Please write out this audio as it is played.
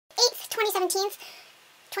2017.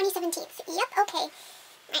 2017. Yep, okay.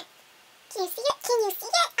 Can you see it? Can you see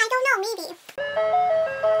it? I don't know, maybe.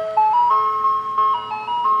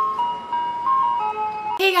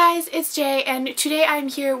 Hey guys, it's Jay, and today I'm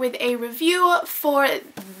here with a review for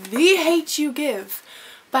The Hate U Give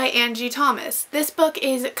by Angie Thomas. This book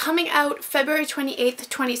is coming out February 28th,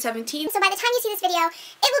 2017. So by the time you see this video,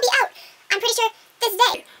 it will be out. I'm pretty sure this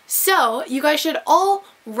day. So you guys should all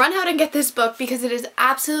run out and get this book because it is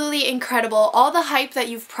absolutely incredible. All the hype that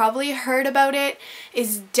you've probably heard about it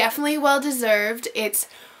is definitely well deserved. It's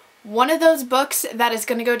one of those books that is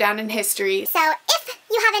going to go down in history. So if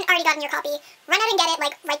you haven't already gotten your copy, run out and get it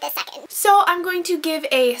like right this second. So I'm going to give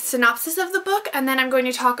a synopsis of the book, and then I'm going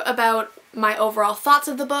to talk about my overall thoughts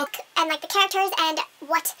of the book. And like the characters and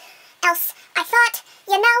what else I thought.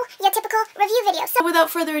 You know, your typical review video. So without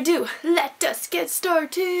further ado, let us get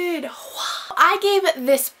started. I gave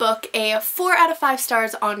this book a 4 out of 5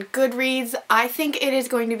 stars on Goodreads. I think it is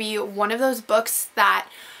going to be one of those books that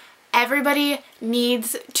everybody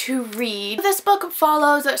needs to read. This book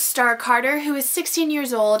follows Star Carter, who is 16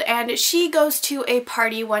 years old, and she goes to a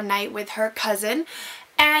party one night with her cousin,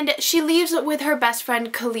 and she leaves with her best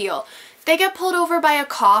friend Khalil. They get pulled over by a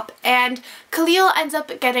cop, and Khalil ends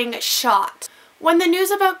up getting shot. When the news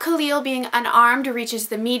about Khalil being unarmed reaches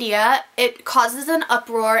the media, it causes an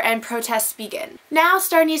uproar and protests begin. Now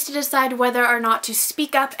Star needs to decide whether or not to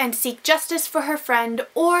speak up and seek justice for her friend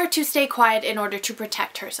or to stay quiet in order to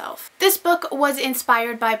protect herself. This book was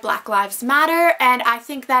inspired by Black Lives Matter, and I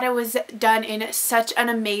think that it was done in such an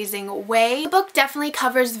amazing way. The book definitely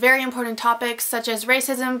covers very important topics such as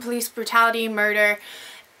racism, police brutality, murder,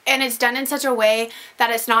 and it's done in such a way that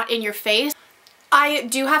it's not in your face. I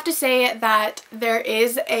do have to say that there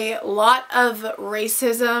is a lot of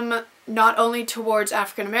racism, not only towards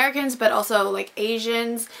African Americans, but also like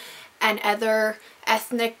Asians and other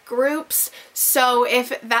ethnic groups. So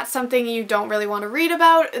if that's something you don't really want to read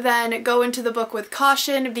about, then go into the book with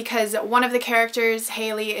caution, because one of the characters,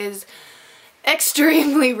 Haley, is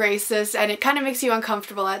extremely racist and it kind of makes you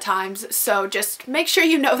uncomfortable at times, so just make sure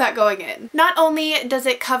you know that going in. Not only does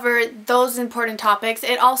it cover those important topics,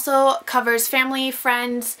 it also covers family,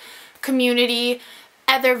 friends, community,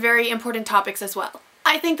 other very important topics as well.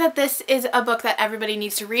 I think that this is a book that everybody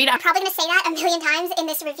needs to read. I'm probably going to say that a million times in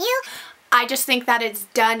this review. I just think that it's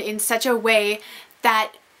done in such a way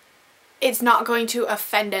that it's not going to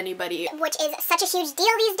offend anybody. Which is such a huge deal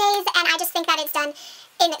these days, and I just think that it's done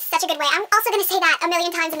in such a good way. I'm also going to say that a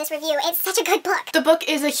million times in this review. It's such a good book. The book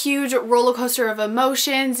is a huge roller coaster of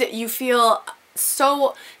emotions. You feel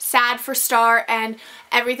so sad for Star and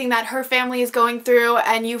everything that her family is going through,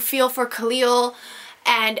 and you feel for Khalil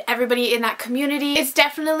and everybody in that community. It's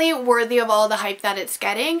definitely worthy of all the hype that it's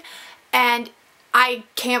getting, and I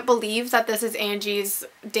can't believe that this is Angie's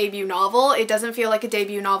debut novel. It doesn't feel like a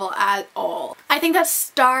debut novel at all. I think that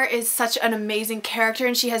Star is such an amazing character,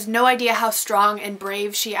 and she has no idea how strong and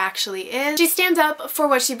brave she actually is. She stands up for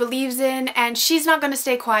what she believes in, and she's not going to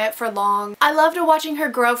stay quiet for long. I loved watching her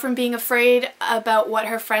grow from being afraid about what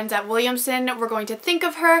her friends at Williamson were going to think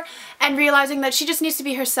of her, and realizing that she just needs to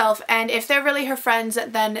be herself, and if they're really her friends,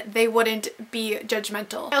 then they wouldn't be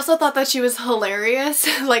judgmental. I also thought that she was hilarious.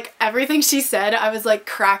 Like, everything she said, I was like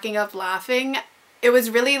cracking up laughing. It was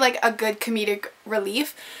really like a good comedic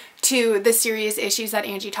relief to the serious issues that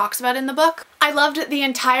Angie talks about in the book. I loved the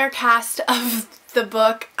entire cast of the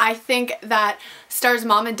book. I think that Star's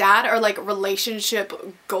mom and dad are like relationship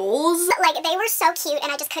goals. Like, they were so cute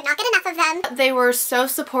and I just could not get enough of them. They were so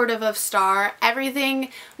supportive of Star.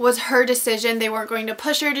 Everything was her decision. They weren't going to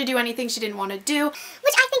push her to do anything she didn't want to do.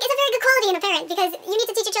 Which I think is a very good quality in a parent, because you need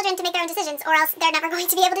to teach your children to make their own decisions, or else they're never going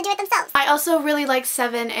to be able to do it themselves. I also really like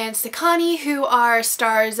Seven and Sakani, who are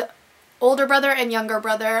Star's older brother and younger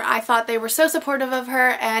brother. I thought they were so supportive of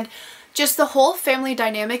her, and just the whole family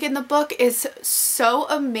dynamic in the book is so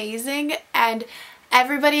amazing, and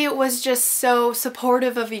everybody was just so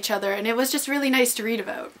supportive of each other, and it was just really nice to read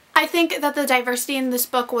about. I think that the diversity in this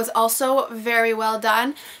book was also very well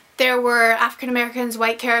done. There were African Americans,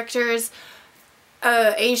 white characters,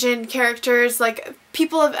 Asian characters, like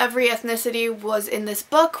people of every ethnicity was in this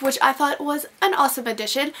book, which I thought was an awesome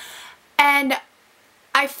addition. And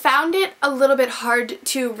I found it a little bit hard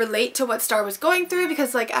to relate to what Star was going through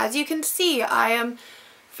because, like, as you can see, I am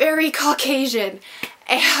very Caucasian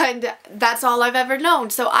and that's all I've ever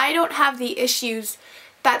known. So I don't have the issues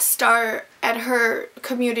that Star and her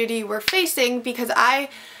community were facing because I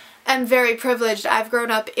am very privileged. I've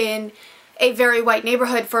grown up in a very white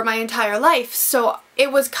neighborhood for my entire life. So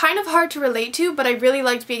it was kind of hard to relate to, but I really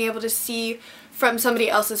liked being able to see from somebody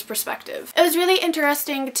else's perspective. It was really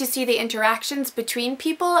interesting to see the interactions between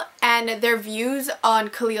people and their views on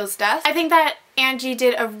Khalil's death. I think that Angie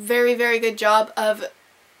did a very, very good job of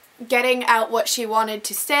getting out what she wanted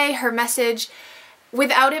to say, her message,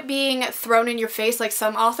 without it being thrown in your face like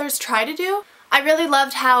some authors try to do. I really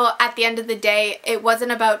loved how at the end of the day it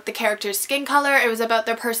wasn't about the character's skin color, it was about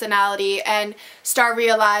their personality, and Star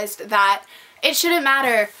realized that it shouldn't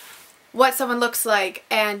matter what someone looks like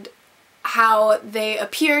and how they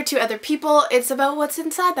appear to other people, it's about what's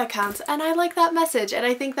inside that counts, and I like that message, and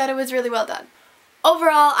I think that it was really well done.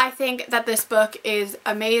 Overall, I think that this book is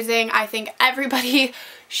amazing. I think everybody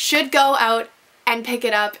should go out and pick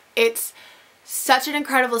it up. It's such an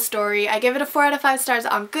incredible story. I give it a 4 out of 5 stars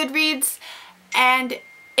on Goodreads, and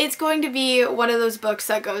it's going to be one of those books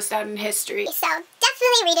that goes down in history. So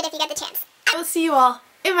definitely read it if you get the chance. I will see you all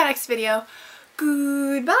in my next video.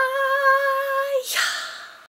 Goodbye!